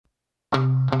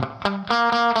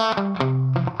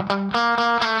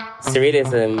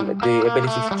Surrealism, the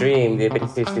ability to dream, the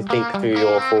ability to think through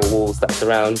your four walls that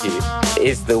surround you,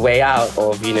 is the way out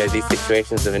of, these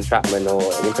situations of entrapment or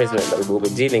imprisonment that we've all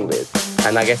been dealing with.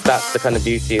 And I guess that's the kind of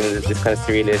beauty in this kind of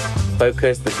surrealist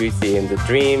focus, the beauty in the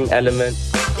dream element.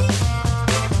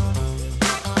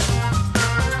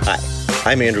 Hi,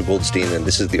 I'm Andrew Goldstein, and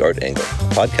this is The Art Angle,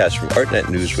 a podcast from Artnet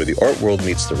News where the art world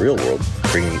meets the real world,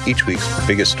 bringing each week's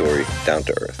biggest story down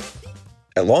to earth.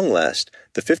 At long last,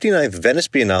 the 59th Venice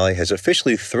Biennale has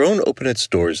officially thrown open its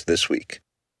doors this week.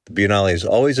 The Biennale is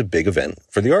always a big event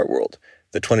for the art world.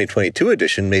 The 2022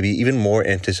 edition may be even more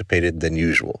anticipated than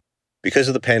usual. Because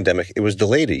of the pandemic, it was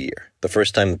delayed a year, the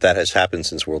first time that has happened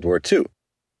since World War II.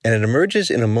 And it emerges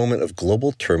in a moment of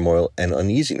global turmoil and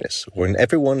uneasiness, when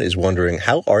everyone is wondering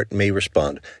how art may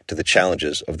respond to the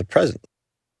challenges of the present.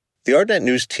 The Artnet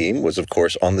News team was, of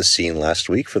course, on the scene last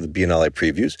week for the Biennale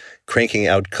previews, cranking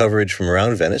out coverage from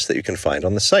around Venice that you can find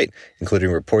on the site,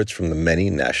 including reports from the many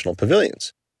national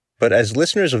pavilions. But as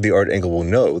listeners of The Art Angle will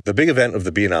know, the big event of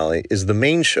the Biennale is the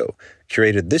main show,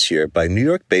 curated this year by New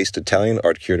York-based Italian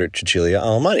art curator Cecilia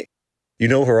Alemani. You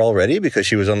know her already because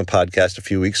she was on the podcast a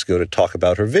few weeks ago to talk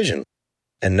about her vision.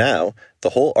 And now,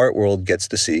 the whole art world gets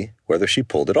to see whether she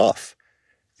pulled it off.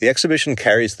 The exhibition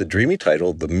carries the dreamy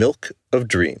title, The Milk of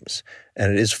Dreams,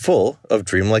 and it is full of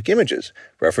dreamlike images,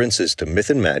 references to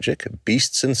myth and magic,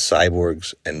 beasts and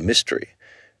cyborgs, and mystery.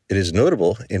 It is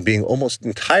notable in being almost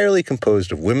entirely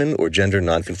composed of women or gender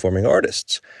non-conforming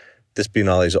artists. This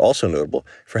Biennale is also notable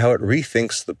for how it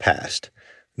rethinks the past.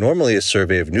 Normally a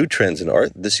survey of new trends in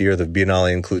art, this year the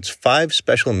Biennale includes 5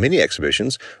 special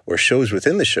mini-exhibitions, or shows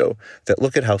within the show, that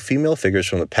look at how female figures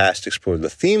from the past explore the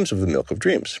themes of the Milk of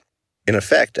Dreams. In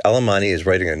effect, Alemani is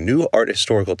writing a new art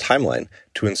historical timeline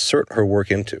to insert her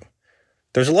work into.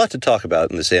 There's a lot to talk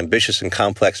about in this ambitious and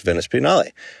complex Venice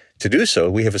Biennale. To do so,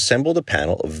 we have assembled a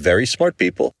panel of very smart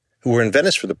people who were in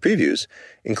Venice for the previews,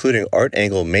 including Art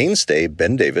Angle mainstay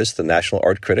Ben Davis, the national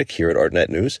art critic here at Artnet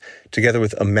News, together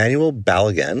with Emmanuel,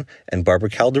 Balogan, and Barbara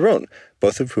Calderon,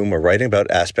 both of whom are writing about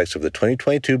aspects of the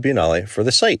 2022 Biennale for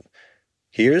the site.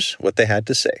 Here's what they had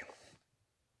to say.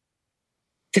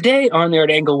 Today on the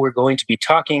Art Angle, we're going to be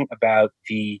talking about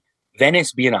the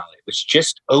Venice Biennale, which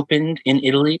just opened in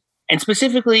Italy. And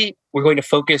specifically, we're going to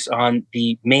focus on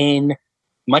the main,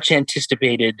 much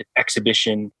anticipated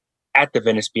exhibition at the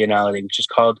Venice Biennale, which is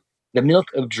called The Milk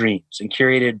of Dreams and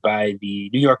curated by the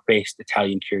New York-based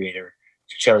Italian curator,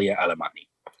 Cecilia Alemani.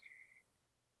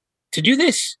 To do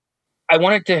this, I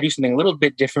wanted to do something a little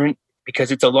bit different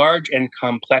because it's a large and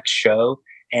complex show,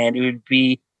 and it would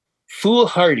be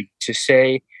foolhardy to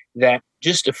say that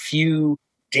just a few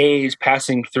days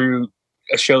passing through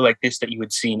a show like this that you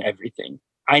had seen everything.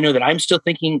 I know that I'm still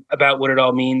thinking about what it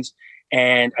all means,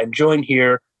 and I'm joined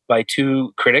here by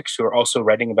 2 critics who are also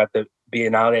writing about the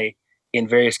Biennale in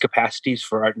various capacities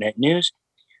for Artnet News.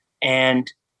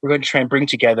 And we're going to try and bring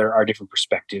together our different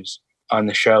perspectives on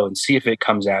the show and see if it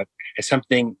comes out as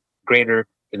something greater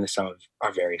than the sum of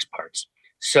our various parts.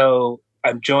 So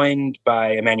I'm joined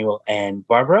by Emmanuel and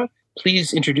Barbara.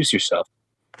 Please introduce yourself.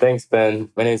 Thanks,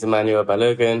 Ben. My name is Emmanuel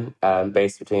Balogan. I'm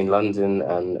based between London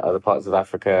and other parts of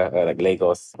Africa, like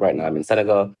Lagos. Right now I'm in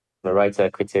Senegal. I'm a writer,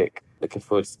 critic. Looking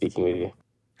forward to speaking with you.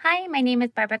 Hi, my name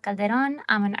is Barbara Calderon.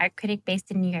 I'm an art critic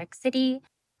based in New York City,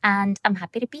 and I'm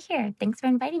happy to be here. Thanks for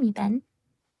inviting me, Ben.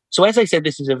 So as I said,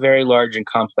 this is a very large and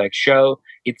complex show.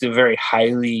 It's a very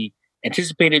highly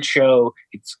anticipated show.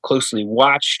 It's closely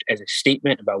watched as a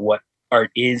statement about what art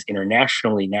is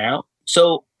internationally now.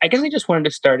 So I guess I just wanted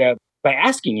to start out by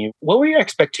asking you, what were your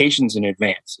expectations in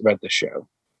advance about the show?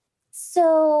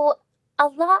 So a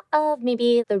lot of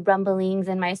maybe the rumblings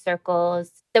in my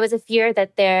circles, there was a fear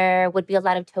that there would be a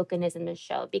lot of tokenism in the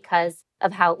show because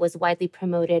of how it was widely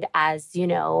promoted as,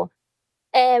 a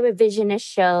revisionist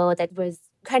show that was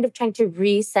kind of trying to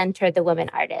recenter the woman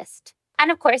artist.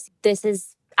 And of course, this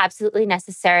is absolutely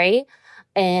necessary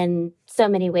in so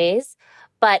many ways,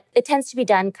 but it tends to be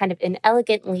done kind of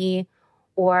inelegantly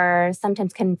or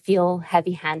sometimes can feel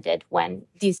heavy-handed when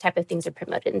these type of things are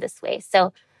promoted in this way.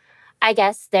 So I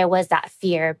guess there was that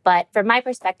fear, but from my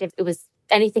perspective, it was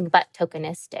anything but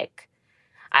tokenistic.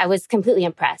 I was completely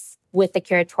impressed with the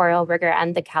curatorial rigor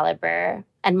and the caliber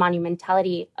and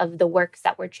monumentality of the works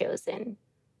that were chosen.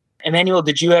 Emmanuel,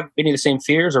 did you have any of the same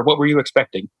fears, or what were you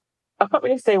expecting? I can't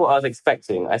really say what I was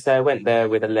expecting. I went there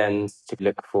with a lens to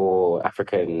look for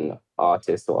African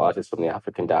artists or artists from the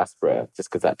African diaspora, just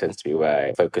because that tends to be where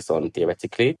I focus on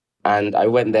theoretically. And I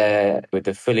went there with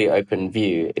a fully open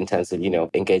view in terms of,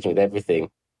 engaging with everything.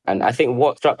 And I think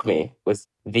what struck me was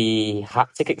the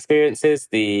haptic experiences,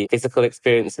 the physical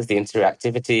experiences, the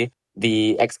interactivity,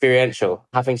 the experiential,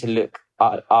 having to look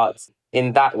at art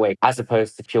in that way, as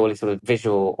opposed to purely sort of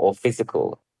visual or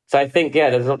physical. So I think, yeah,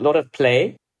 there's a lot of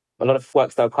play, a lot of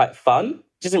works that are quite fun,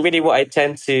 which isn't really what I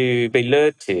tend to be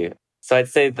lured to. So I'd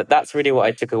say that that's really what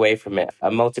I took away from it, a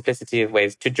multiplicity of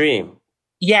ways to dream.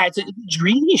 Yeah, it's a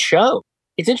dreamy show.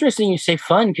 It's interesting you say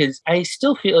fun because I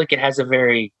still feel like it has a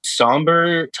very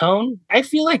somber tone. I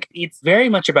feel like it's very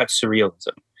much about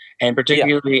surrealism. And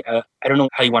particularly, I don't know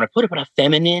how you want to put it, but a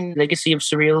feminine legacy of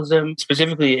surrealism.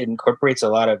 Specifically, it incorporates a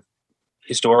lot of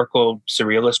historical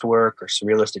surrealist work or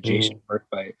surrealist adjacent work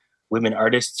by women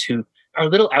artists who are a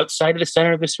little outside of the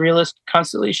center of the surrealist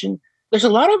constellation. There's a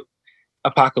lot of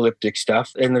apocalyptic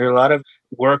stuff, and there's a lot of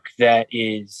work that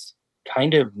is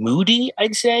kind of moody,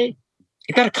 I'd say.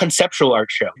 It's not a conceptual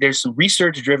art show. There's some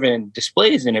research-driven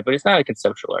displays in it, but it's not a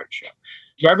conceptual art show.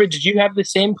 Barbara, did you have the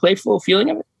same playful feeling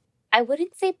of it? I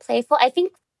wouldn't say playful. I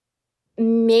think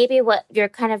maybe what you're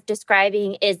kind of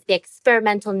describing is the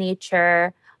experimental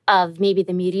nature of maybe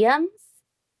the mediums.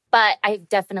 But I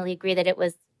definitely agree that it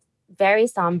was very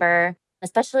somber,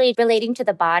 especially relating to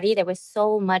the body. There was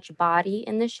so much body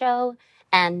in the show.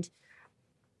 And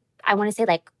I want to say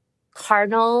like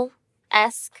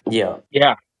carnal-esque. Yeah.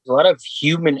 Yeah. There's a lot of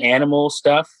human-animal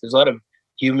stuff. There's a lot of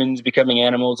humans becoming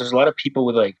animals. There's a lot of people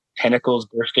with like tentacles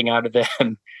bursting out of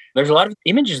them. There's a lot of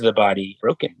images of the body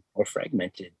broken or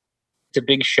fragmented. It's a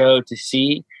big show to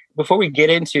see. Before we get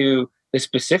into the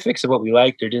specifics of what we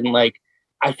liked or didn't like,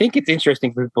 I think it's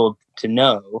interesting for people to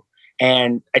know.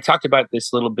 And I talked about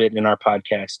this a little bit in our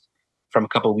podcast from a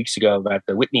couple of weeks ago about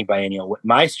the Whitney Biennial. What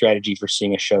my strategy for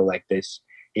seeing a show like this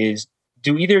is,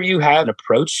 do either of you have an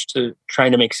approach to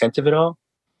trying to make sense of it all?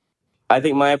 I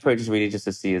think my approach is really just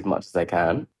to see as much as I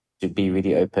can, to be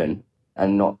really open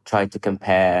and not try to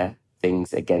compare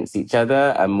things against each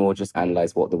other and more just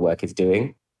analyze what the work is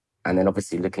doing. And then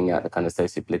obviously looking at the kind of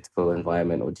socio-political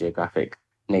environment or geographic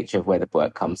nature of where the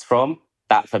work comes from.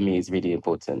 That for me is really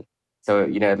important. So,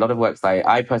 you know, a lot of works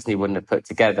I personally wouldn't have put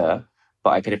together,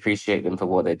 but I could appreciate them for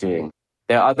what they're doing.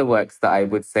 There are other works that I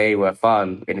would say were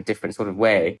fun in a different sort of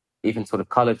way, even sort of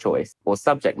color choice or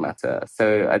subject matter.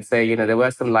 So I'd say, you know, there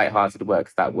were some lighthearted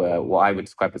works that were what I would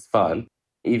describe as fun.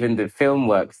 Even the film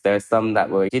works, there are some that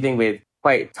were dealing with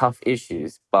quite tough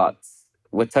issues, but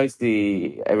were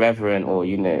totally irreverent or,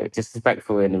 you know,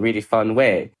 disrespectful in a really fun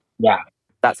way. Yeah.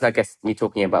 That's, I guess, me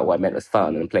talking about what I meant was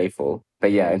fun and playful.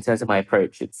 But yeah, in terms of my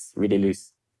approach, it's really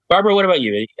loose. Barbara, what about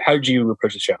you? How did you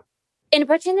approach the show? In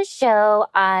approaching the show,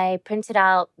 I printed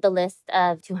out the list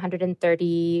of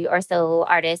 230 or so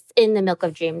artists in the Milk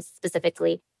of Dreams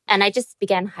specifically. And I just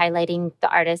began highlighting the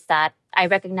artists that I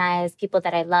recognize, people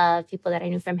that I love, people that I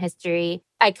knew from history.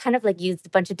 I kind of like used a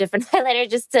bunch of different highlighters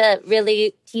just to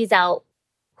really tease out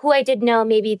who I did know,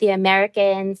 maybe the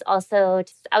Americans. Also,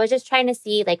 I was just trying to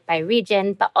see like by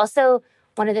region, but also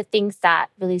one of the things that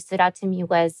really stood out to me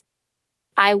was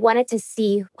I wanted to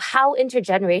see how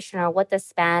intergenerational, what the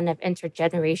span of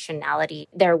intergenerationality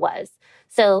there was.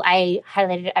 So I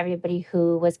highlighted everybody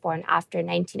who was born after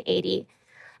 1980.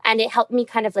 And it helped me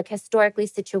kind of like historically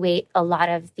situate a lot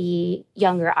of the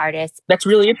younger artists. That's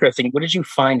really interesting. What did you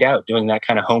find out doing that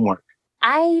kind of homework?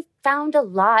 I found a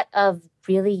lot of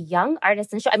really young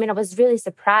artists in the show. I mean, I was really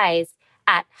surprised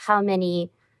at how many,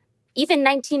 even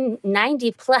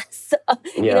 1990 plus,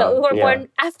 who were born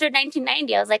after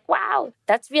 1990. I was like, wow,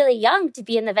 that's really young to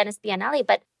be in the Venice Biennale.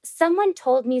 But someone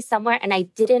told me somewhere, and I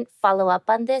didn't follow up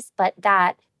on this, but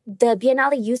that the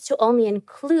Biennale used to only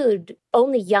include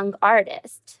only young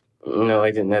artists. No,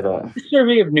 I didn't know that. The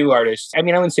survey of new artists, I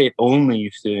mean, I wouldn't say it only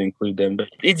used to include them, but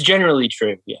it's generally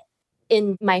true, yeah.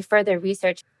 In my further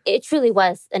research, it truly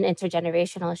was an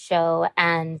intergenerational show,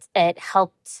 and it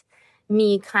helped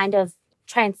me kind of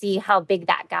try and see how big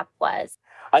that gap was.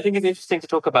 I think it's interesting to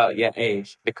talk about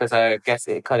age, because I guess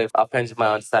it kind of upends my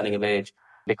understanding of age,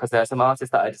 because there are some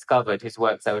artists that I discovered whose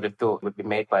works I would have thought would be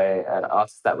made by an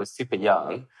artist that was super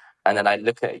young. And then I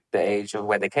look at the age of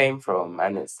where they came from,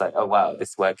 and it's like, oh, wow,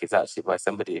 this work is actually by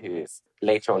somebody who is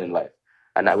later on in life.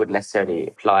 And I wouldn't necessarily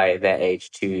apply their age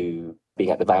to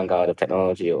being at the vanguard of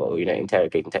technology or, you know,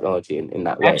 interrogating technology in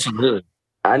that way. Absolutely.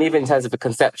 And even in terms of the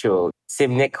conceptual,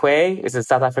 Sim Nikwe is a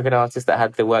South African artist that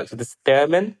had the works of the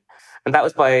theremin. And that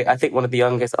was by, I think, one of the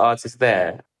youngest artists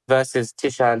there, versus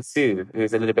Tishan Su,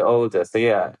 who's a little bit older. So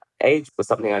yeah, age was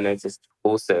something I noticed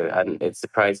also, and it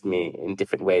surprised me in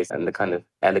different ways, and the kind of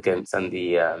elegance and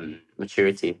the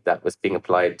maturity that was being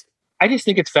applied. I just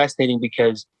think it's fascinating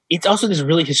because it's also this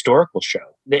really historical show.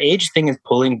 The age thing is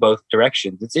pulling both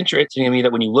directions. It's interesting to me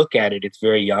that when you look at it, it's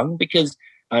very young, because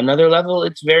another level,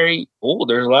 it's very old.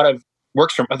 There's a lot of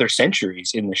works from other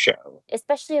centuries in the show.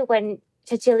 Especially when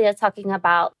Cecilia is talking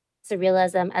about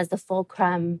surrealism as the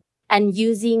fulcrum and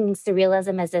using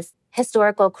surrealism as this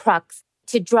historical crux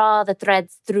to draw the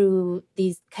threads through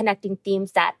these connecting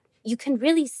themes that you can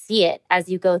really see it as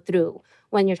you go through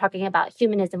when you're talking about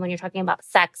humanism, when you're talking about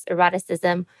sex,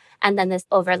 eroticism, and then this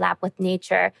overlap with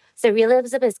nature.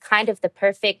 Surrealism is kind of the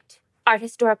perfect art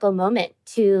historical moment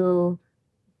to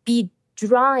be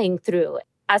drawing through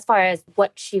as far as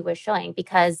what she was showing,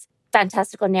 because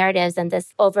fantastical narratives and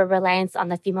this over-reliance on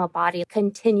the female body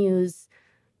continues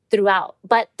throughout.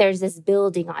 But there's this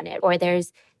building on it, or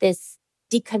there's this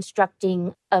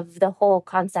deconstructing of the whole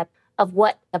concept of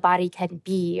what the body can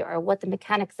be or what the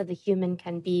mechanics of the human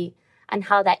can be and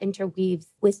how that interweaves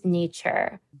with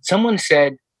nature. Someone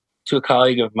said to a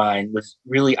colleague of mine, was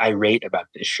really irate about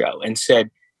this show and said,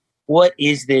 what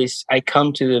is this? I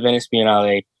come to the Venice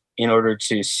Biennale in order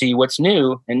to see what's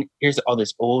new, and here's all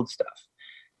this old stuff.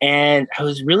 And I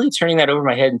was really turning that over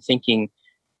my head and thinking,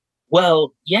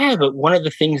 well, yeah, but one of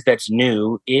the things that's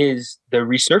new is the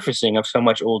resurfacing of so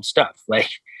much old stuff. Like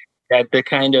that the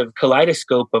kind of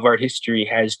kaleidoscope of art history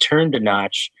has turned a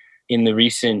notch in the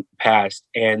recent past.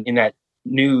 And in that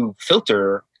new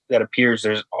filter that appears,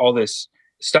 there's all this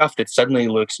stuff that suddenly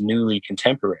looks newly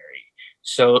contemporary.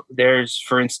 So there's,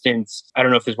 for instance, I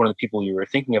don't know if there's one of the people you were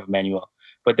thinking of, Emmanuel,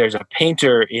 but there's a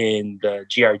painter in the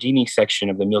Giardini section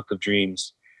of the Milk of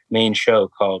Dreams main show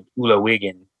called Ulla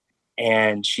Wiggin.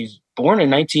 And she's born in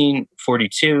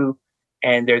 1942.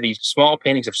 And there are these small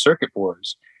paintings of circuit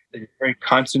boards, very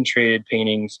concentrated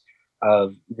paintings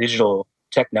of digital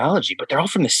technology, but they're all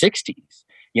from the 60s.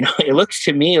 You know, it looks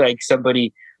to me like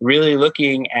somebody really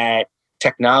looking at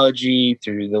technology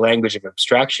through the language of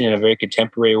abstraction in a very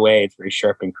contemporary way. It's very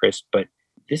sharp and crisp, but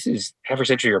this is half a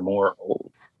century or more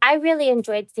old. I really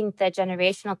enjoyed seeing the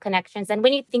generational connections. And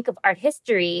when you think of art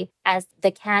history as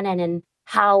the canon and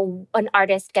how an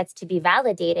artist gets to be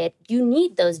validated, you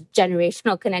need those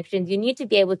generational connections. You need to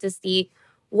be able to see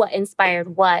what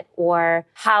inspired what, or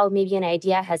how maybe an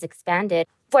idea has expanded.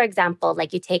 For example,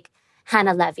 like you take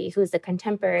Hannah Levy, who's a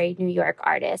contemporary New York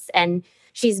artist, and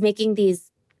she's making these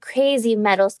crazy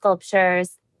metal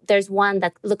sculptures. There's one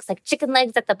that looks like chicken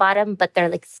legs at the bottom, but they're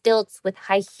like stilts with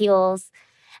high heels.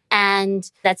 And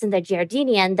that's in the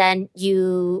Giardini. And then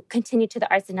you continue to the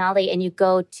Arsenale and you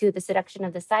go to the Seduction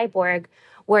of the Cyborg,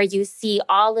 where you see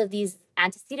all of these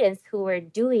antecedents who were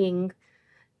doing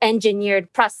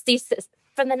engineered prosthesis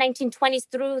from the 1920s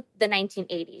through the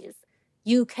 1980s.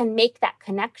 You can make that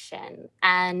connection.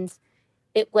 And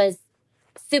it was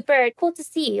super cool to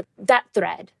see that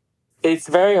thread. It's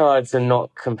very hard to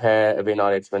not compare a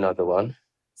Biennale to another one.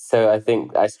 So I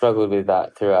think I struggled with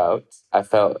that throughout. I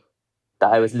felt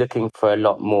that I was looking for a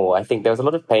lot more. I think there was a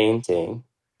lot of painting.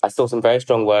 I saw some very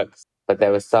strong works, but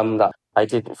there were some that I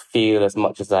didn't feel as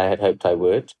much as I had hoped I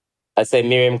would. I'd say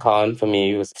Miriam Khan, for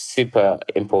me, was super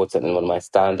important and one of my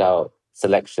standout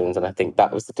selections. And I think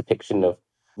that was the depiction of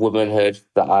womanhood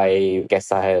that I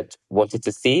guess I had wanted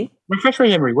to see. Refresh my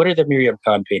memory. What are the Miriam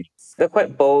Khan paintings? They're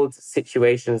quite bold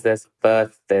situations. There's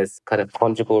birth, there's kind of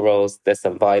conjugal roles, there's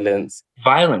some violence.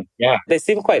 Violent, yeah. They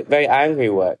seem quite very angry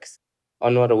works.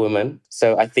 I'm not a woman.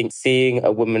 So I think seeing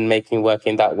a woman making work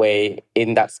in that way,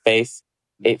 in that space,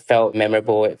 it felt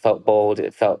memorable, it felt bold,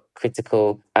 it felt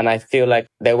critical. And I feel like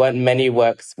there weren't many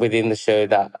works within the show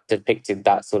that depicted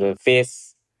that sort of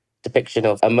fierce depiction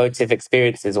of emotive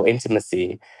experiences or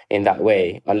intimacy in that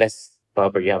way. Unless,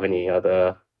 Barbara, you have any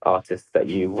other artists that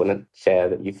you want to share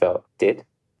that you felt did?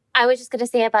 I was just going to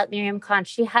say about Miriam Khan,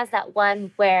 she has that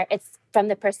one where it's from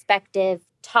the perspective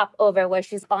top over, where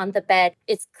she's on the bed.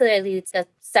 It's a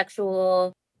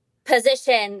sexual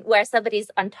position where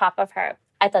somebody's on top of her.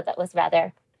 I thought that was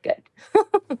rather good.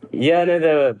 Yeah, no,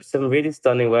 there were some really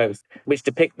stunning works which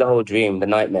depict the whole dream, the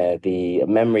nightmare, the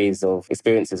memories of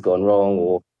experiences gone wrong,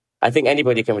 or I think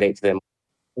anybody can relate to them.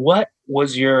 What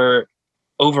was your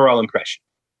overall impression?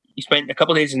 You spent a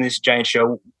couple of days in this giant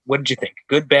show. What did you think?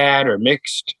 Good, bad, or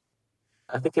mixed?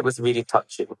 I think it was really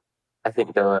touching. I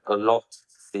think there were a lot to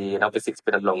see, and obviously it's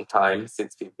been a long time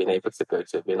since we've been able to go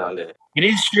to a Biennale. It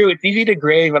is true. It's easy to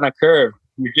grave on a curve.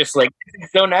 You're just like,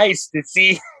 it's so nice to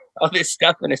see all this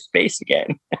stuff in a space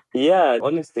again. Yeah,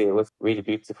 honestly, it was really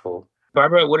beautiful.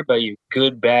 Barbara, what about you?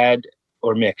 Good, bad,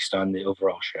 or mixed on the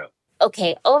overall show?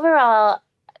 Okay, overall,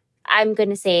 I'm going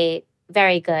to say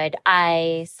very good.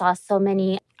 I saw so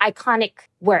many iconic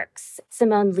works.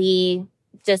 Simone Lee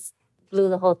just blew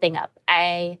the whole thing up.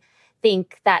 I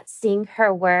think that seeing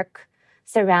her work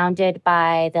surrounded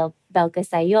by the Belga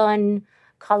Sayon,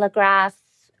 Calligraph,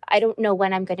 I don't know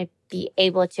when I'm going to be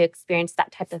able to experience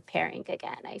that type of pairing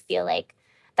again. I feel like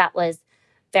that was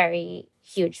very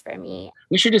huge for me.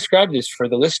 We should describe this for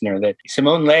the listener that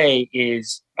Simone Leigh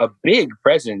is a big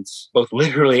presence, both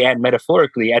literally and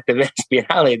metaphorically, at the Venice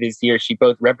Biennale this year. She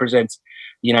both represents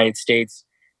the United States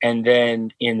and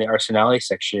then in the Arsenale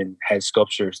section has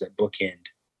sculptures that bookend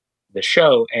the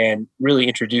show and really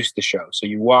introduce the show. So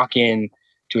you walk in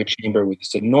to a chamber with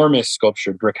this enormous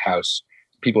sculptured brick house.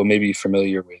 People may be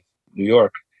familiar with New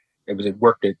York. It was a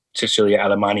work that Cecilia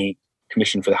Alemani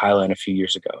commissioned for the High Line a few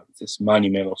years ago. It's this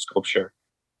monumental sculpture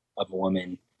of a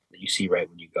woman that you see right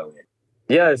when you go in.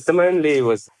 Yeah, Simone Leigh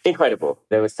was incredible.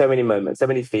 There were so many moments, so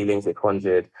many feelings it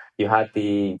conjured. You had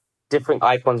the different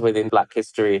icons within Black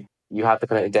history. You have the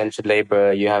kind of indentured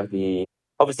laborer. You have the,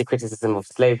 obviously, criticism of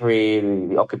slavery,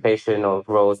 the occupation of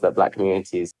roles that Black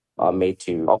communities are made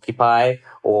to occupy,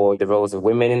 or the roles of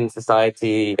women in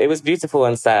society. It was beautiful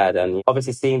and sad. And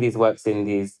obviously seeing these works in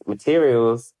these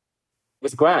materials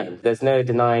was grand. There's no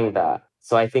denying that.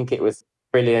 So I think it was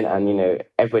brilliant. And,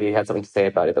 everybody had something to say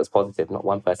about it that was positive. Not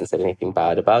one person said anything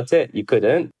bad about it. You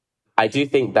couldn't. I do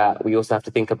think that we also have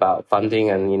to think about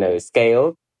funding and,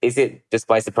 scale. Is it just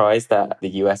by surprise that the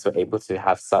US were able to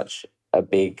have such a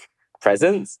big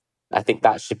presence? I think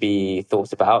that should be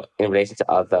thought about in relation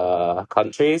to other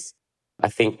countries. I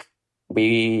think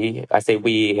we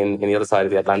in the other side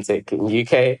of the Atlantic, in the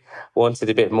UK, wanted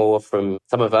a bit more from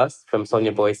some of us, from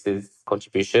Sonia Boyce's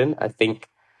contribution. I think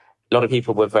a lot of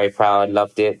people were very proud,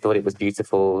 loved it, thought it was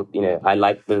beautiful. I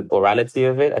liked the orality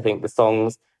of it. I think the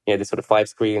songs, the sort of 5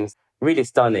 screens, really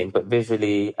stunning, but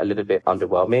visually a little bit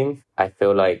underwhelming. I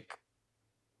feel like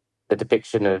the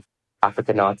depiction of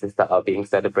African artists that are being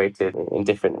celebrated in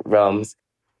different realms,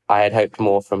 I had hoped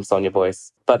more from Sonia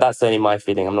Boyce. But that's only my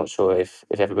feeling. I'm not sure if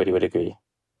everybody would agree.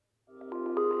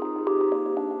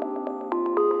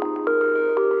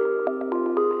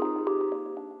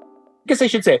 I guess I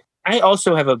should say, I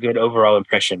also have a good overall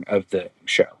impression of the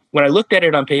show. When I looked at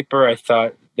it on paper, I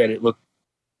thought that it looked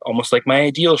almost like my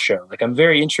ideal show. Like, I'm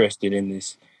very interested in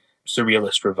this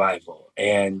surrealist revival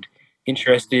and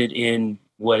interested in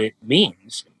what it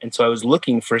means. And so I was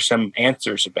looking for some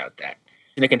answers about that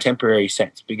in a contemporary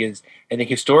sense, because I think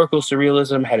historical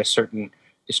surrealism had a certain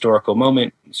historical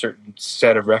moment, a certain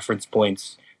set of reference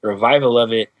points. The revival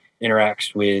of it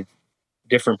interacts with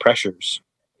different pressures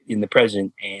in the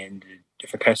present and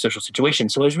different kinds of social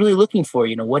situations. So I was really looking for,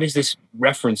 what is this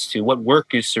reference to? What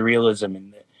work is surrealism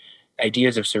and the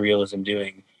ideas of surrealism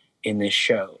doing in this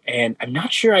show? And I'm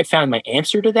not sure I found my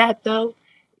answer to that, though.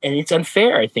 And it's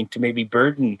unfair, I think, to maybe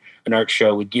burden an art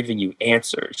show with giving you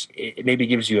answers. It maybe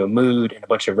gives you a mood and a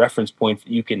bunch of reference points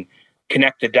that you can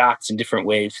connect the dots in different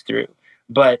ways through.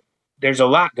 But there's a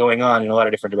lot going on in a lot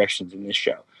of different directions in this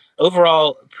show.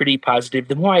 Overall, pretty positive.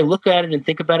 The more I look at it and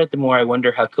think about it, the more I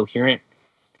wonder how coherent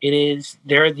it is.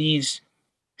 There are these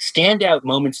standout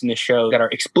moments in the show that are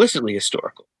explicitly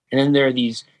historical. And then there are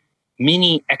these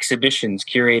mini exhibitions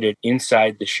curated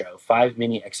inside the show, 5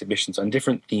 mini exhibitions on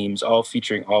different themes, all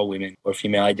featuring all women or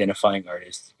female identifying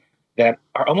artists that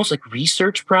are almost like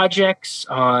research projects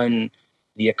on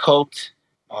the occult,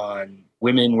 on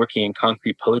women working in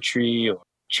concrete poetry or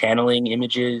channeling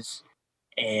images,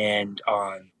 and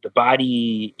on the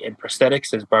body and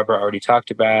prosthetics, as Barbara already talked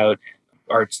about,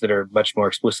 arts that are much more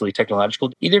explicitly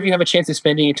technological. Either of you have a chance of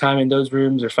spending any time in those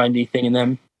rooms or find anything in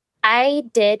them? I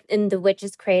did in the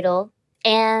Witch's Cradle.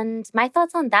 And my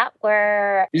thoughts on that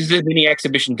were... This is a mini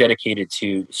exhibition dedicated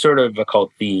to sort of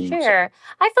occult themes. Sure.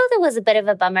 I felt it was a bit of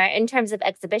a bummer in terms of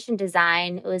exhibition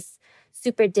design. It was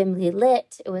super dimly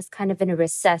lit. It was kind of in a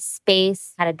recessed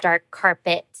space, had a dark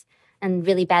carpet and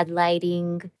really bad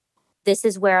lighting. This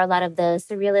is where a lot of the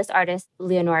surrealist artists,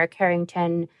 Leonora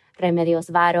Carrington, Remedios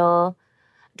Varo,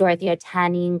 Dorothea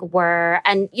Tanning were.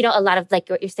 And, a lot of, like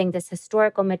what you're saying, this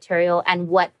historical material and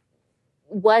what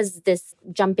was this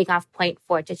jumping off point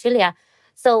for Cecilia.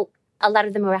 So a lot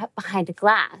of them were behind a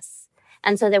glass.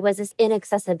 And so there was this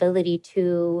inaccessibility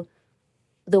to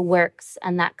the works.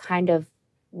 And that kind of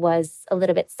was a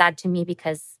little bit sad to me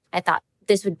because I thought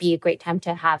this would be a great time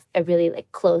to have a really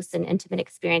close and intimate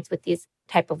experience with these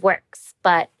type of works.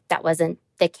 But that wasn't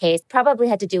the case. Probably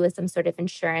had to do with some sort of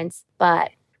insurance,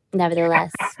 but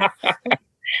nevertheless.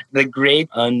 The great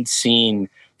unseen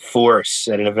force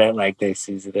at an event like this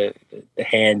is the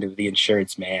hand of the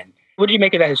insurance man. What do you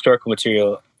make of that historical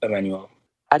material, Emmanuel?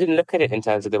 I didn't look at it in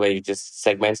terms of the way you just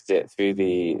segmented it through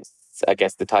the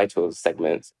title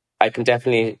segments. I can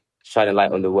definitely shine a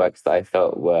light on the works that I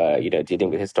felt were, dealing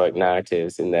with historic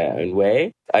narratives in their own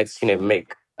way. I just,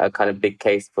 make a kind of big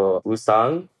case for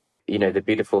Wusang, the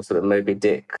beautiful sort of Moby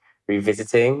Dick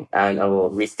revisiting and or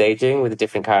restaging with the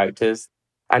different characters.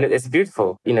 And it's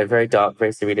beautiful, very dark,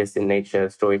 very surrealist in nature,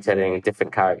 storytelling,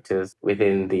 different characters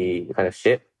within the kind of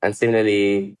ship. And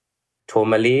similarly,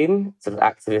 Tourmaline, sort of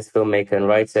activist, filmmaker and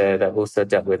writer that also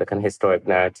dealt with a kind of historic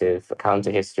narrative, a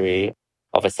counter history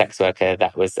of a sex worker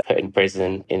that was put in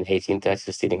prison in 1830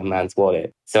 for stealing a man's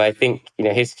wallet. So I think,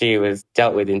 history was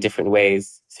dealt with in different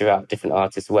ways throughout different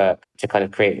artists' work to kind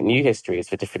of create new histories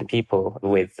for different people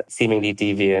with seemingly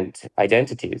deviant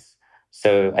identities.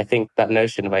 So I think that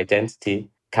notion of identity,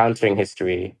 countering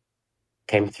history,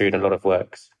 came through in a lot of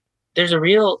works. There's a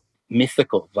real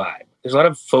mythical vibe. There's a lot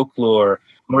of folklore,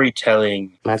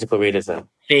 storytelling, magical realism,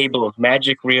 fables,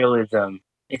 magic realism.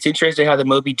 It's interesting how the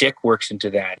Moby Dick works into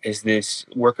that as this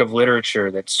work of literature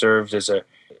that serves as a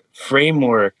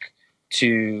framework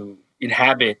to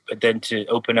inhabit, but then to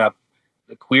open up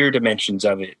the queer dimensions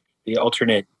of it, the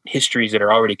alternate histories that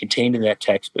are already contained in that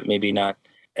text, but maybe not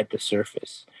at the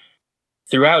surface.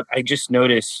 Throughout, I just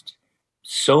noticed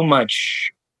so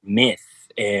much myth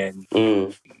and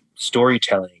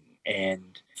storytelling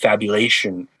and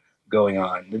fabulation going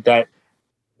on.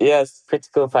 Yes,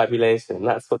 critical fabulation.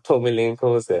 That's what Tourmaline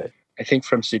calls it. I think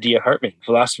from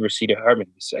philosopher Cecilia Hartman,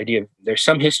 this idea of there's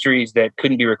some histories that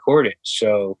couldn't be recorded,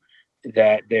 so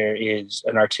that there is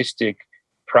an artistic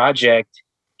project,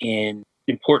 an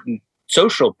important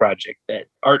social project that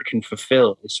art can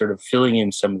fulfill, is sort of filling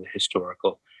in some of the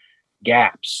historical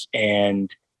gaps.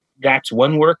 And that's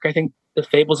one work I think the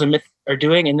Fables and Myth are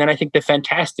doing. And then I think the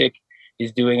Fantastic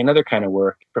is doing another kind of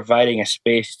work, providing a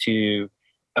space to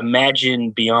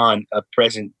imagine beyond a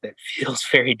present that feels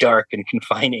very dark and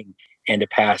confining and a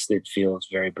past that feels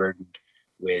very burdened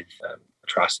with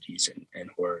atrocities and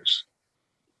horrors.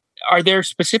 Are there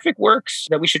specific works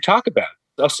that we should talk about?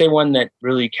 I'll say one that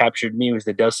really captured me was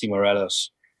the Delcy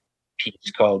Morelos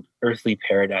piece called Earthly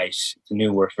Paradise. It's a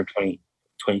new work for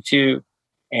 2022.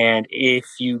 And if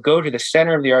you go to the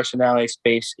center of the Arsenale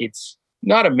space, it's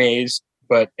not a maze,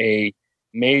 but a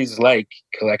maze-like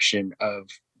collection of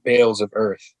bales of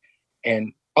earth.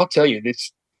 And I'll tell you,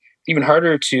 it's even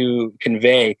harder to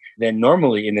convey than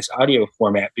normally in this audio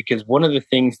format, because one of the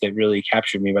things that really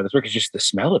captured me about this work is just the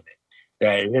smell of it.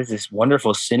 That it has this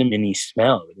wonderful cinnamony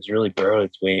smell that has really burrowed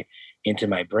its way into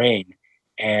my brain.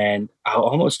 And I'll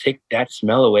almost take that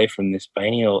smell away from this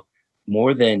biennial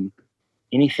more than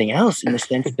anything else, in the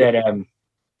sense that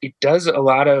it does a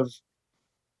lot of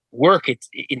work. It's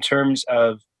in terms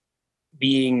of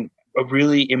being a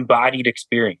really embodied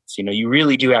experience. You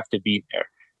really do have to be there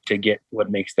to get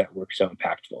what makes that work so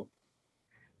impactful.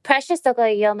 Precious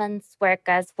Ogoyoman's work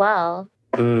as well.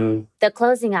 The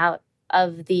closing out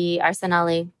of the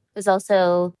Arsenale was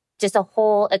also just a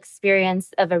whole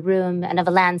experience of a room and of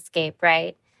a landscape,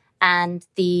 right? And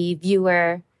the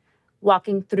viewer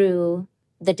walking through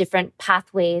the different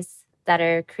pathways that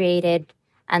are created,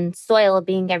 and soil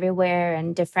being everywhere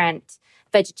and different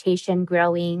vegetation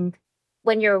growing.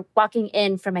 When you're walking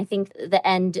in from, I think, the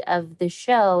end of the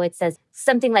show, it says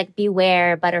something like,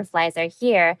 "Beware, butterflies are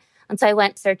here." And so I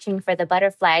went searching for the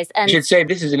butterflies. And I should say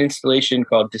this is an installation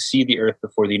called To See the Earth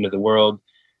Before the End of the World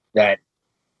that,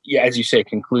 as you say,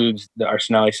 concludes the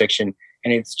Arsenale section.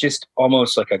 And it's just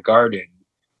almost like a garden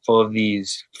full of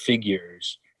these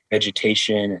figures,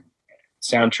 vegetation and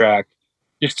soundtrack,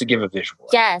 just to give a visual.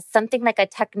 Yes, something like a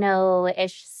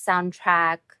techno-ish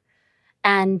soundtrack.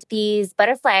 And these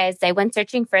butterflies, I went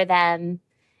searching for them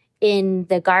in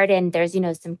the garden. There's,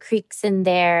 some creeks in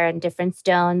there and different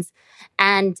stones.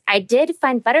 And I did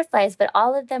find butterflies, but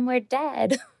all of them were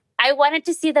dead. I wanted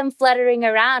to see them fluttering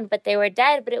around, but they were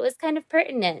dead. But it was kind of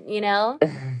pertinent,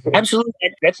 Absolutely.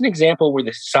 That's an example where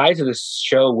the size of the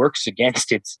show works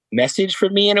against its message for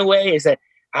me in a way, is that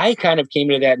I kind of came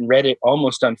to that and read it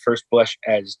almost on first blush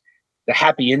as the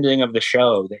happy ending of the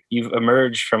show, that you've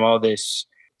emerged from all this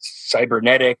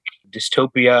cybernetic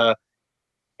dystopia.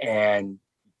 And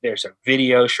there's a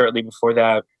video shortly before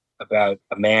that about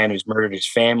a man who's murdered his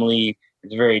family.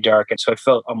 It's very dark. And so I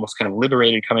felt almost kind of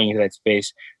liberated coming into that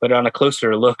space. But on a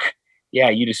closer look,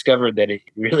 you discovered that it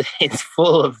really is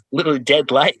full of little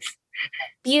dead life.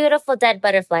 Beautiful dead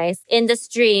butterflies in the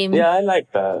stream. Yeah, I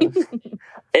like that.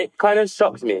 It kind of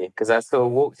shocked me because I sort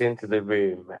of walked into the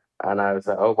room and I was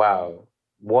like, oh, wow,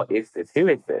 what is this? Who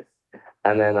is this?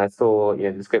 And then I saw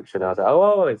the description. I was like,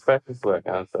 oh, it's Precious work.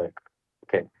 And I was like,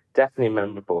 okay, definitely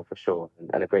memorable for sure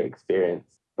and a great experience.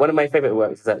 One of my favorite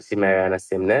works is actually Mariana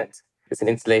Simnet. It's an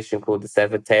installation called The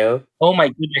Severed Tail. Oh my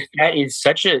goodness, that is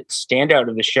such a standout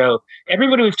of the show.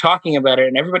 Everybody was talking about it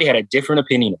and everybody had a different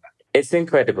opinion about it. It's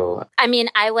incredible. I mean,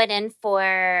 I went in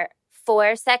for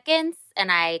 4 seconds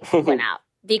and I went out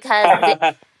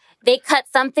because They cut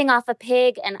something off a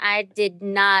pig, and I did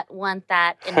not want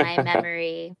that in my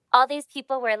memory. All these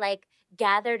people were like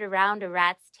gathered around a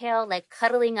rat's tail, like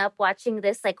cuddling up, watching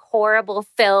this like horrible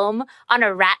film on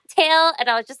a rat tail. And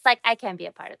I was just like, I can't be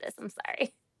a part of this. I'm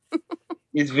sorry.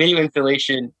 This video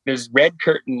installation, there's red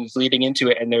curtains leading into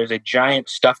it, and there's a giant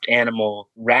stuffed animal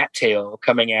rat tail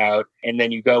coming out. And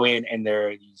then you go in, and there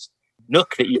are these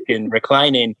nook that you can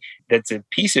recline in that's a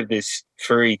piece of this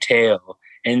furry tail.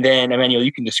 And then, Emmanuel,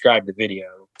 you can describe the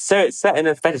video. So it's set in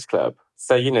a fetish club.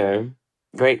 So,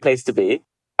 great place to be.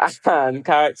 And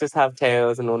characters have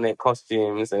tails and ornate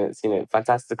costumes, and it's,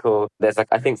 fantastical. There's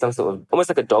I think some sort of, almost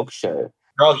like a dog show.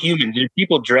 They're all humans. There's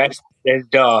people dressed as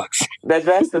dogs. They're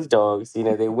dressed as dogs.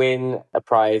 They win a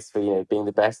prize for, being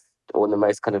the best or the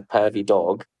most kind of pervy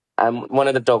dog. And one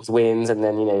of the dogs wins and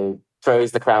then,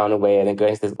 throws the crown away and then goes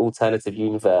into this alternative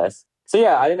universe. So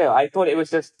yeah, I don't know. I thought it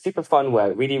was just super fun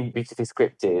work, really beautifully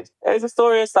scripted. It was a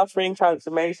story of suffering,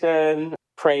 transformation,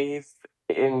 praise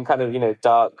in kind of,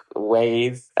 dark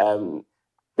ways.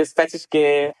 This fetish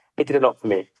gear, it did a lot for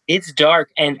me. It's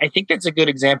dark. And I think that's a good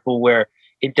example where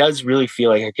it does really feel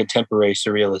like a contemporary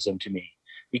surrealism to me,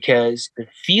 because the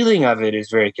feeling of it is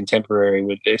very contemporary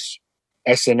with this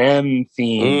S&M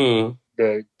theme,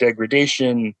 the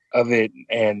degradation of it,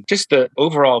 and just the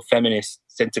overall feminist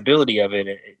sensibility of it.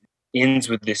 It ends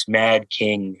with this mad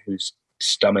king whose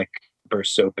stomach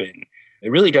bursts open. It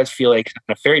really does feel like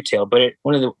a fairy tale, but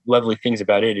one of the lovely things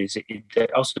about it is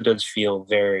it also does feel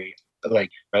very like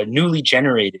a newly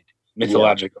generated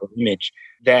mythological image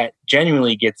that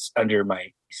genuinely gets under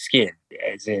my skin,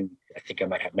 as in, I think I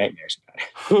might have nightmares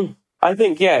about it. I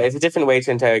think, yeah, it's a different way to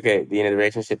interrogate the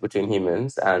relationship between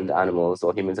humans and animals,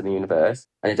 or humans and the universe.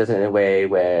 And it does it in a way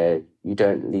where you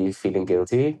don't leave feeling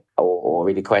guilty or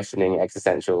really questioning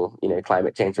existential,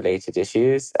 climate change related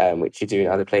issues, which you do in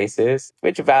other places,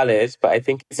 which are valid. But I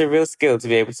think it's a real skill to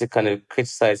be able to kind of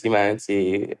criticize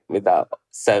humanity without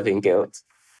serving guilt.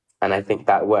 And I think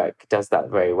that work does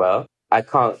that very well. I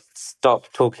can't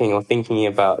stop talking or thinking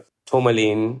about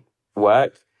tourmaline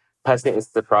work. Personally, it was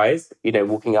a surprise,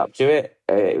 walking up to it.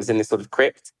 It was in this sort of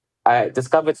crypt. I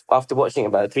discovered after watching it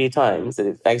about 3 times that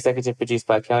it's executive produced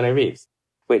by Keanu Reeves,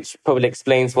 which probably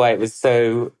explains why it was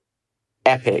so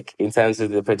epic in terms of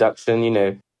the production.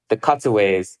 The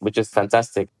cutaways were just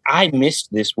fantastic. I missed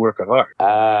this work of art.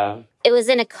 It was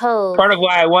in a cove. Part of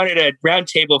why I wanted a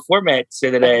roundtable format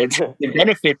so that I could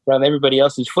benefit from everybody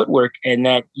else's footwork, and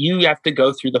that you have to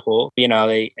go through the whole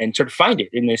Biennale and sort of find it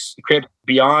in this crypt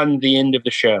beyond the end of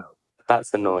the show.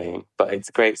 That's annoying, but it's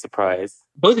a great surprise.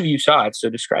 Both of you saw it, so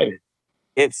describe it.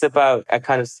 It's about a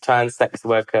kind of trans sex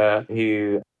worker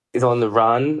who is on the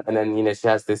run, and then, she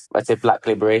has this, I'd say, black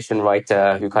liberation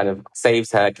writer who kind of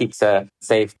saves her, keeps her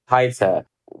safe, hides her.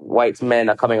 White men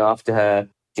are coming after her.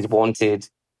 She's wanted.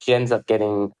 She ends up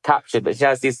getting captured, but she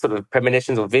has these sort of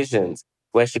premonitions or visions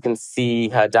where she can see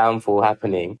her downfall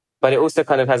happening. But it also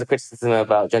kind of has a criticism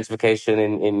about gentrification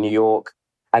in New York,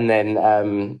 and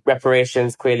then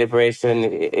reparations, queer liberation.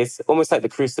 It's almost like the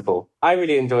crucible. I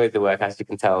really enjoyed the work, as you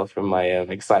can tell from my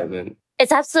excitement.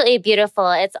 It's absolutely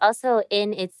beautiful. It's also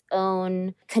in its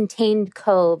own contained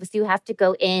cove. So you have to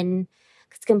go in.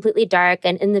 It's completely dark.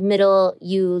 And in the middle,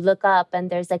 you look up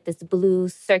and there's like this blue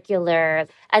circular,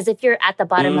 as if you're at the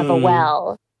bottom of a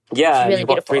well. Yeah, really you've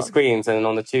got beautiful. 3 screens. And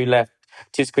on the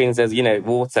 2 screens, there's,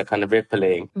 water kind of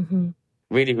rippling. Mm-hmm.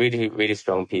 Really, really, really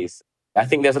strong piece. I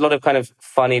think there's a lot of kind of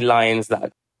funny lines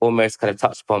that almost kind of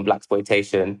touch upon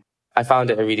blaxploitation. I found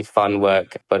it a really fun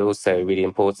work, but also really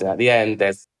important. At the end,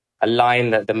 there's a line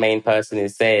that the main person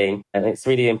is saying, and it's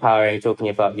really empowering, talking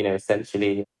about,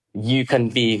 essentially, you can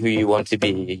be who you want to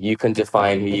be. You can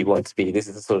define who you want to be. This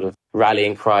is a sort of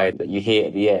rallying cry that you hear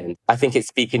at the end. I think it's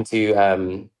speaking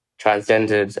to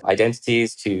transgendered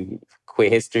identities, to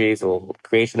queer histories or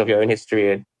creation of your own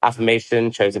history and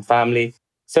affirmation, chosen family.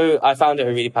 So I found it a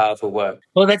really powerful work.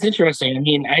 Well, that's interesting. I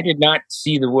mean, I did not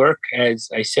see the work, as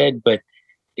I said, but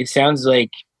it sounds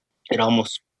like it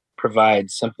almost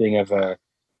provides something of a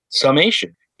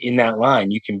summation in that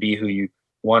line. You can be who you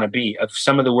want to be, of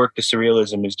some of the work the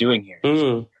surrealism is doing here.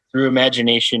 Through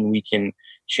imagination, we can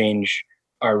change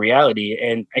our reality.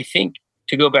 And I think,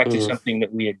 to go back to something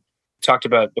that we had talked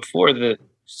about before, the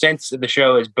sense of the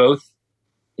show is both,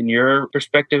 in your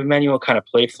perspective, Emmanuel, kind of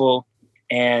playful,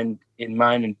 and in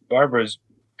mine and Barbara's,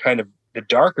 kind of the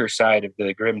darker side of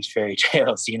the Grimm's fairy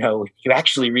tales. When you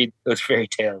actually read those fairy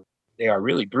tales, they are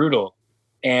really brutal.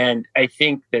 And I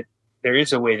think that there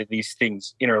is a way that these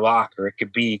things interlock, or it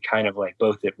could be kind of like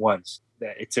both at once.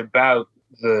 That it's about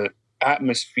the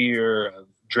atmosphere of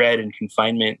dread and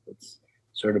confinement that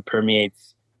sort of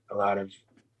permeates a lot of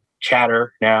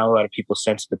chatter now. A lot of people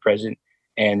sense the present.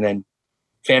 And then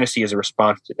fantasy is a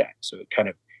response to that. So it kind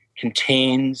of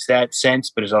contains that sense,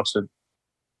 but is also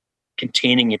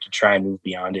containing it to try and move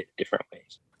beyond it in different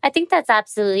ways. I think that's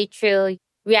absolutely true.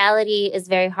 Reality is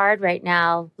very hard right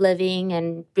now, living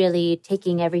and really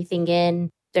taking everything in.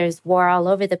 There's war all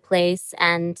over the place.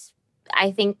 And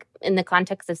I think in the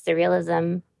context of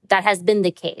surrealism, that has been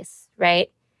the case,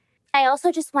 right? I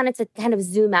also just wanted to kind of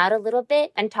zoom out a little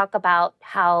bit and talk about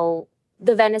how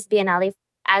the Venice Biennale,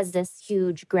 as this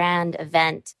huge, grand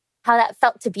event, how that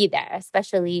felt to be there,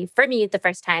 especially for me, the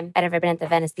first time I'd ever been at the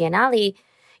Venice Biennale.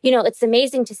 You know, it's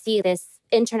amazing to see this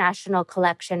international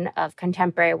collection of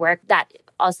contemporary work that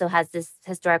also has this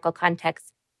historical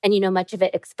context. And, you know, much of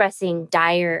it expressing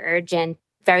dire, urgent,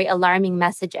 very alarming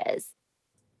messages.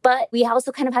 But we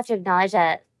also kind of have to acknowledge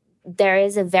that there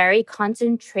is a very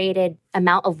concentrated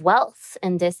amount of wealth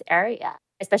in this area,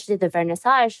 especially the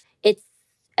Vernissage. It's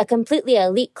a completely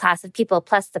elite class of people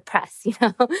plus the press, you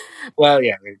know? Well,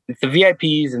 yeah, it's the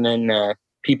VIPs and then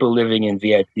people living in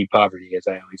VIP poverty, as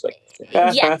I always like to say.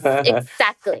 Yes,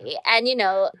 exactly. And, you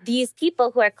know, these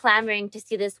people who are clamoring to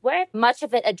see this work, much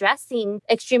of it addressing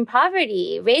extreme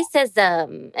poverty,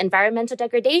 racism, environmental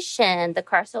degradation, the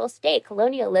carceral state,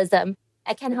 colonialism,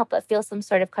 I can't help but feel some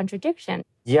sort of contradiction.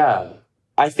 Yeah.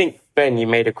 I think, Ben, you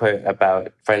made a quote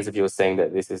about friends of yours saying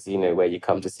that this is, you know, where you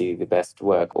come to see the best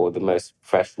work or the most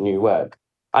fresh new work.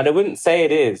 And I wouldn't say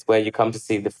it is where you come to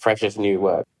see the freshest new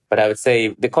work. But I would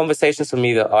say the conversations for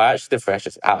me that are actually the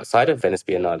freshest outside of Venice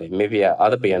Biennale, maybe at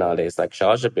other biennales like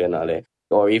Sharjah Biennale,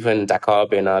 or even Dakar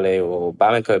Biennale or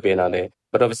Bamako Biennale.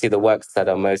 But obviously the works that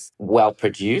are most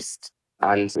well-produced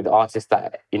and with artists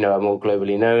that, you know, are more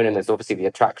globally known. And there's obviously the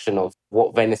attraction of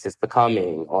what Venice is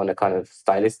becoming on a kind of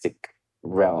stylistic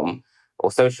realm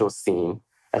or social scene.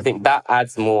 I think that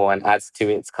adds more and adds to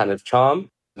its kind of charm.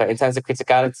 But in terms of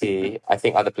criticality, I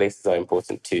think other places are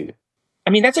important too. I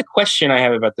mean, that's a question I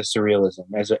have about the surrealism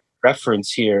as a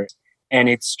reference here and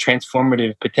its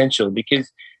transformative potential,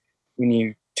 because when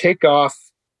you take off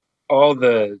all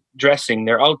the dressing,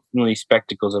 they're ultimately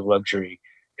spectacles of luxury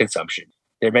consumption.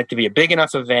 They're meant to be a big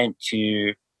enough event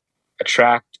to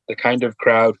attract the kind of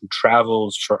crowd who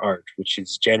travels for art, which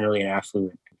is generally an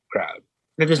affluent crowd.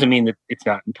 That doesn't mean that it's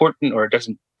not important or it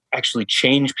doesn't actually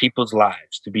change people's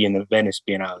lives to be in the Venice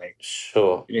Biennale.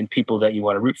 Sure. And people that you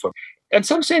want to root for. In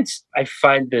some sense, I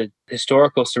find the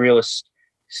historical surrealist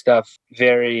stuff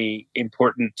very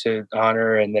important to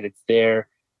honor and that it's there.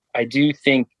 I do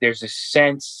think there's a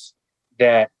sense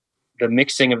that the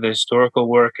mixing of the historical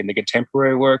work and the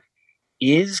contemporary work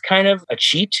is kind of a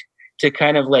cheat to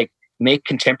kind of like make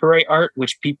contemporary art,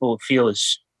 which people feel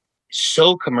is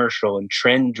so commercial and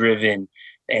trend driven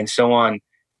and so on,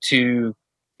 to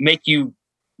make you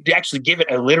to actually give it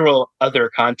a literal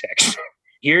other context.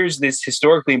 Here's this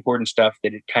historically important stuff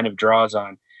that it kind of draws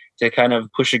on to kind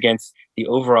of push against the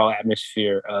overall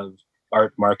atmosphere of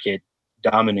art market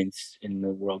dominance in the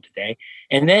world today.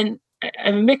 And then I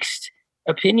have a mixed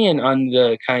opinion on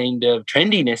the kind of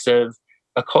trendiness of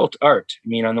occult art. I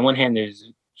mean, on the one hand, there's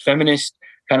feminist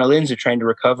kind of lens of trying to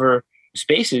recover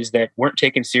spaces that weren't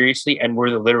taken seriously and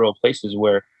were the literal places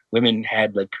where women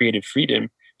had like creative freedom.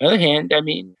 On the other hand, I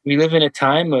mean, we live in a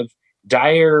time of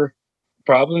dire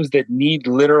problems that need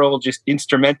literal, just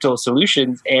instrumental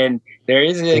solutions. And there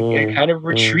is a kind of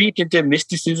retreat into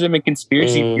mysticism and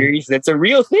conspiracy theories that's a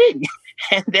real thing.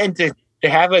 And then to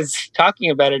have us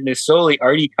talking about it in a solely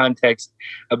arty context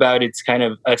about its kind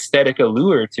of aesthetic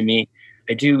allure, to me,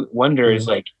 I do wonder is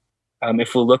like,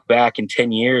 if we'll look back in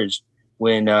 10 years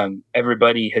when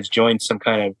everybody has joined some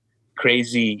kind of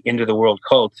crazy into the world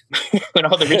cult, when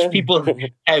all the rich people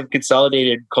have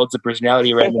consolidated cults of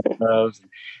personality around themselves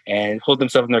and hold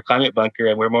themselves in their climate bunker,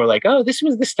 and we're more like, oh, this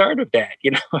was the start of that,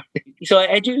 you know? So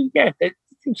I do,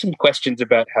 some questions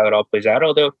about how it all plays out,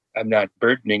 although I'm not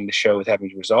burdening the show with having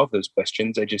to resolve those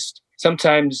questions. I just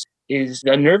sometimes is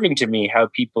unnerving to me how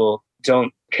people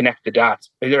don't connect the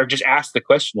dots or just ask the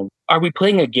question, are we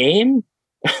playing a game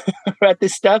about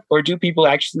this stuff, or do people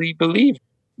actually believe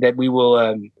that we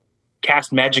will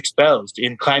cast magic spells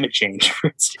in climate change, for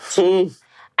instance?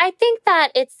 I think that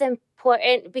it's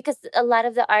important because a lot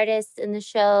of the artists in the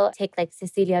show, take like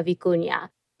Cecilia Vicuña,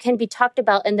 can be talked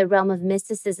about in the realm of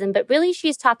mysticism, but really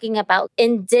she's talking about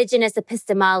indigenous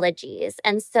epistemologies.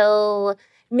 And so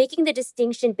making the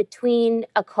distinction between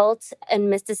occult and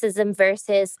mysticism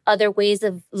versus other ways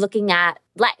of looking at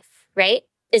life, right,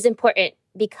 is important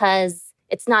because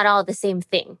it's not all the same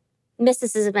thing.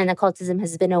 Mysticism and occultism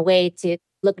has been a way to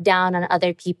look down on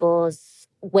other people's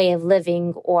way of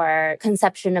living or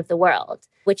conception of the world,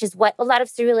 which is what a lot of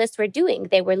surrealists were doing.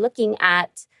 They were looking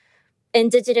at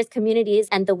indigenous communities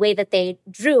and the way that they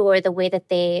drew or the way that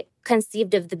they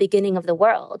conceived of the beginning of the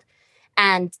world.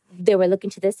 And they were looking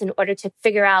to this in order to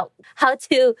figure out how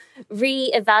to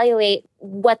reevaluate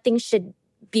what things should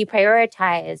be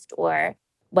prioritized or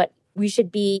what we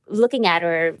should be looking at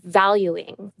or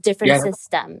valuing different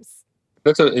systems.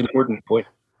 That's an important point.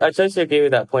 I totally agree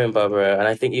with that point, Barbara. And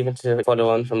I think even to follow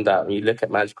on from that, when you look at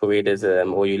magical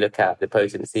realism or you look at the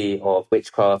potency of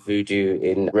witchcraft voodoo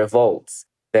in revolts,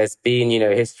 there's been,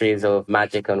 histories of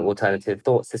magic and alternative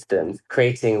thought systems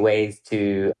creating ways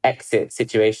to exit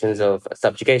situations of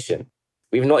subjugation.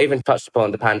 We've not even touched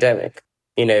upon the pandemic.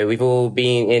 We've all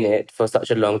been in it for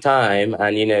such a long time.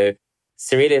 And,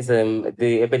 surrealism,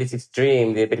 the ability to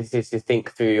dream, the ability to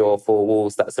think through your four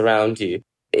walls that surround you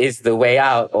is the way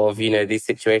out of, these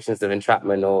situations of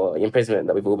entrapment or imprisonment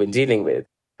that we've all been dealing with.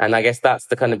 And I guess that's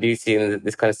the kind of beauty in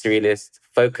this kind of surrealist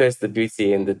focus, the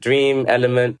beauty in the dream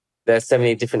element. There's so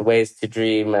many different ways to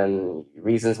dream and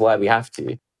reasons why we have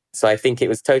to. So I think it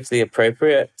was totally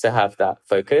appropriate to have that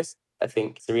focus. I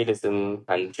think surrealism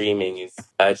and dreaming is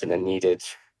urgent and needed.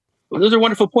 Well, those are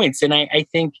wonderful points. And I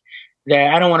think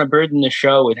that I don't want to burden the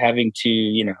show with having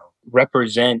to,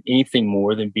 represent anything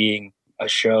more than being a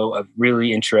show of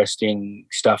really interesting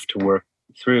stuff to work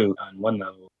through on one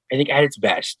level. I think at its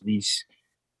best, these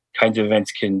kinds of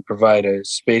events can provide a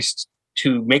space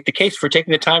to make the case for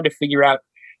taking the time to figure out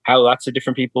how lots of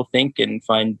different people think and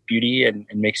find beauty and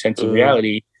make sense of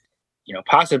reality,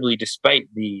 possibly despite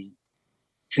the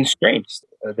constraints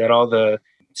that all the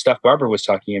stuff Barbara was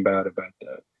talking about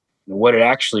what it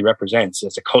actually represents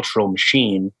as a cultural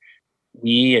machine.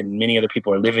 We and many other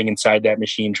people are living inside that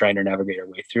machine, trying to navigate our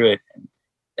way through it, and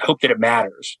hope that it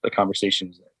matters, the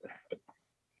conversations that happen.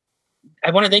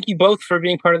 I want to thank you both for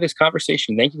being part of this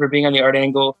conversation. Thank you for being on the Art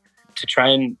Angle to try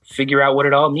and figure out what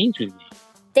it all means with me.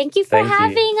 Thank you for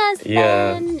having us,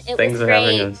 Ben. Thanks for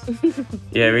having us.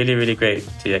 Yeah, really, really great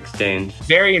to exchange.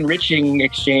 Very enriching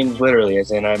exchange, literally,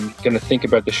 as in I'm going to think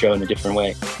about the show in a different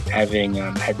way, having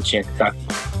had the chance to talk to you.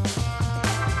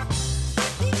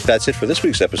 That's it for this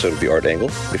week's episode of The Art Angle.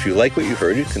 If you like what you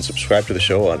heard, you can subscribe to the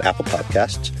show on Apple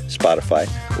Podcasts, Spotify,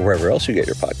 or wherever else you get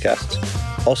your podcasts.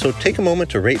 Also, take a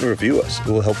moment to rate and review us. It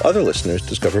will help other listeners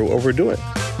discover what we're doing.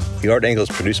 The Art Angle is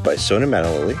produced by Sonia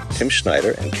Manalili, Tim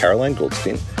Schneider, and Caroline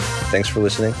Goldstein. Thanks for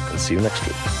listening, and see you next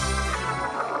week.